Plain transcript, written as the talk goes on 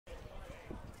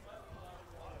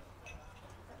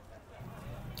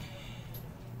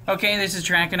Okay, this is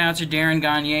track announcer Darin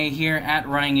Gagne here at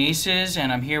Running Aces,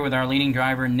 and I'm here with our leading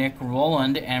driver Nick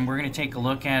Roland, and we're going to take a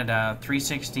look at a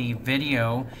 360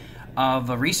 video of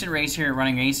a recent race here at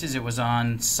Running Aces. It was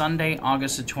on Sunday,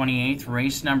 August the 28th,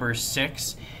 race number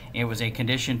 6. It was a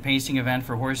conditioned pacing event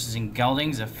for horses and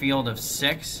geldings, a field of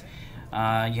 6. You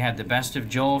had the Best of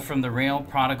Joel from the rail,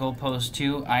 Prodigal Post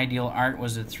 2, Ideal Art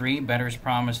was the 3, Better's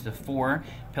Promise the 4,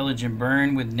 Pillage and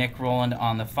Burn with Nick Roland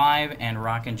on the 5, and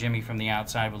Rockin' Jimmy from the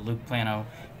outside with Luke Plano,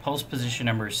 post position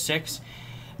number 6.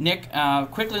 Nick,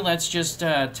 quickly let's just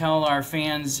tell our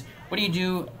fans, what do you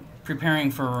do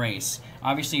preparing for a race?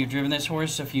 Obviously you've driven this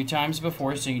horse a few times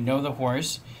before, so you know the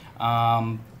horse.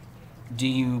 Do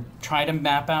you try to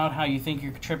map out how you think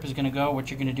your trip is going to go,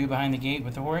 what you're going to do behind the gate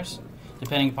with the horse?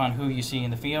 Depending upon who you see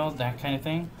in the field, that kind of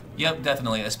thing? Yep,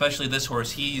 definitely. Especially this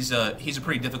horse. He's a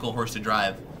pretty difficult horse to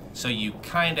drive. So you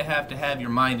kind of have to have your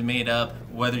mind made up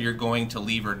whether you're going to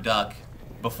leave or duck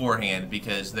beforehand,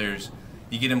 because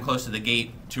you get him close to the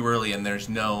gate too early and there's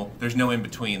no in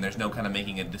between. There's no kind of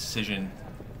making a decision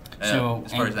as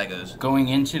far as that goes. Going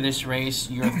into this race,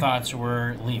 your thoughts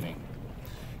were leaving.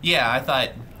 Yeah, I thought,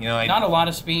 not a lot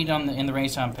of speed in the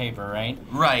race on paper, right?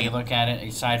 Right. You look at it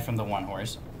aside from the one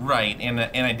horse. Right, and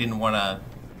I didn't want to.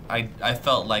 I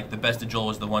felt like the Best of Joel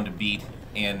was the one to beat,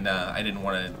 and I didn't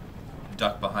want to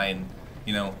duck behind,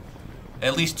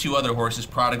 at least 2 other horses,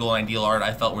 Prodigal and Ideal Art.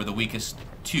 I felt were the weakest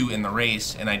 2 in the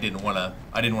race, and I didn't want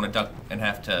to duck and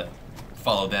have to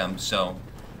follow them. So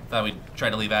I thought we'd try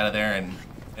to leave out of there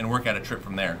and work out a trip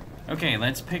from there. Okay,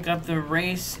 let's pick up the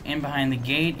race in behind the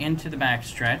gate into the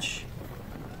backstretch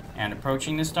and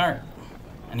approaching the start.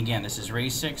 And again, this is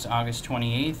race 6, August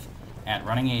 28th at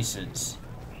Running Aces.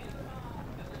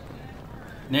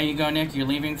 There you go, Nick. You're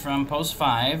leaving from post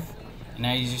 5. And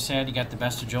as you said, you got the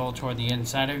Best of Joel toward the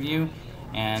inside of you.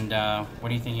 And what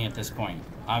are you thinking at this point?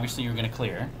 Obviously, you're going to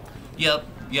clear. Yep.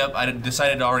 I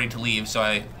decided already to leave,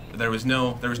 so there was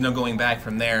no going back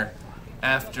from there.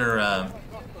 After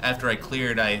I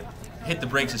cleared, I hit the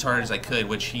brakes as hard as I could,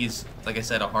 which he's, like I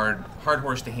said, a hard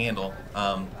horse to handle.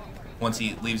 Once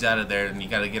he leaves out of there, then you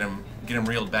got to get him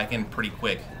reeled back in pretty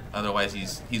quick. Otherwise,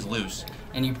 he's loose.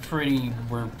 And you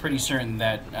were pretty certain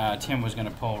that Tim was going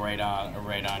to pull right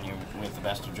on you with the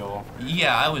Best of Joel.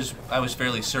 Yeah, I was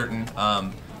fairly certain.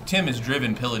 Tim has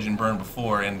driven Pillage and Burn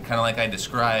before, and kind of like I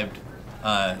described,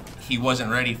 he wasn't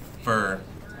ready for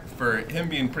him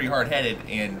being pretty hard-headed,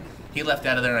 and he left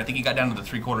out of there, and I think he got down to the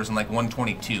 3/4 in like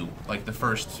 122, like the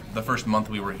first month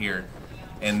we were here.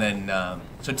 And then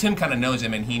so Tim kind of knows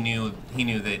him, and he knew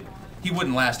that he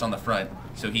wouldn't last on the front,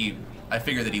 so I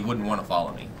figured that he wouldn't want to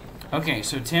follow me. Okay,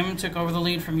 so Tim took over the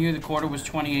lead from you. The quarter was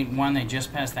 28-1. They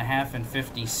just passed the half in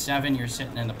 57. You're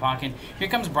sitting in the pocket. Here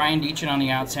comes Brian Deachin on the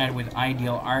outside with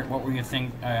Ideal Art. What were your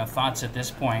thoughts at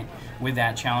this point with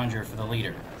that challenger for the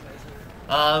leader?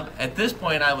 At this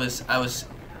point, I was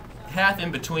half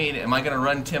in between. Am I going to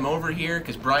run Tim over here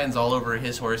because Brian's all over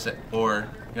his horse, or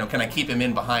can I keep him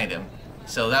in behind him?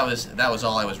 So that was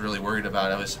all I was really worried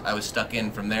about. I was stuck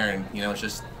in from there, and it's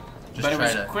just. But it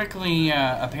was quickly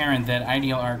apparent that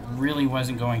Ideal Art really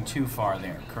wasn't going too far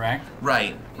there, correct?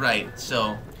 Right.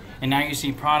 So. And now you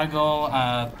see Prodigal,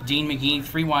 Dean McGee,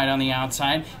 3 wide on the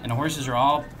outside, and the horses are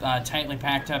all tightly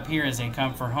packed up here as they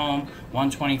come for home,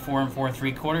 124 and 4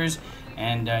 3/4,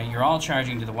 and you're all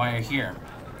charging to the wire here.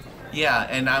 Yeah,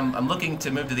 and I'm looking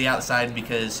to move to the outside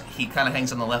because he kind of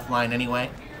hangs on the left line anyway,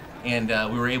 and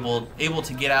we were able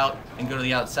to get out and go to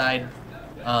the outside.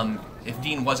 If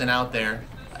Dean wasn't out there,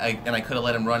 and I could have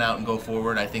let him run out and go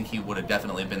forward, I think he would have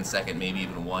definitely been second, maybe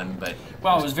even won. But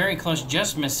well, it was very close,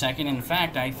 just missed second. In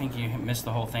fact, I think you missed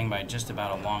the whole thing by just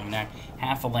about a long neck,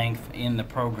 half a length in the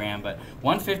program. But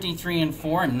 153 and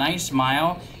 4, nice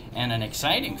mile, and an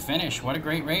exciting finish. What a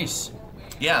great race.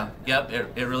 Yeah, yep,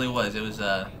 it really was. It was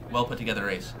a well put together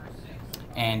race.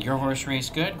 And your horse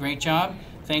raced good. Great job.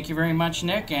 Thank you very much,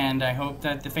 Nick, and I hope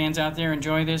that the fans out there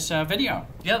enjoy this video.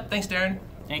 Yep, thanks, Darin.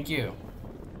 Thank you.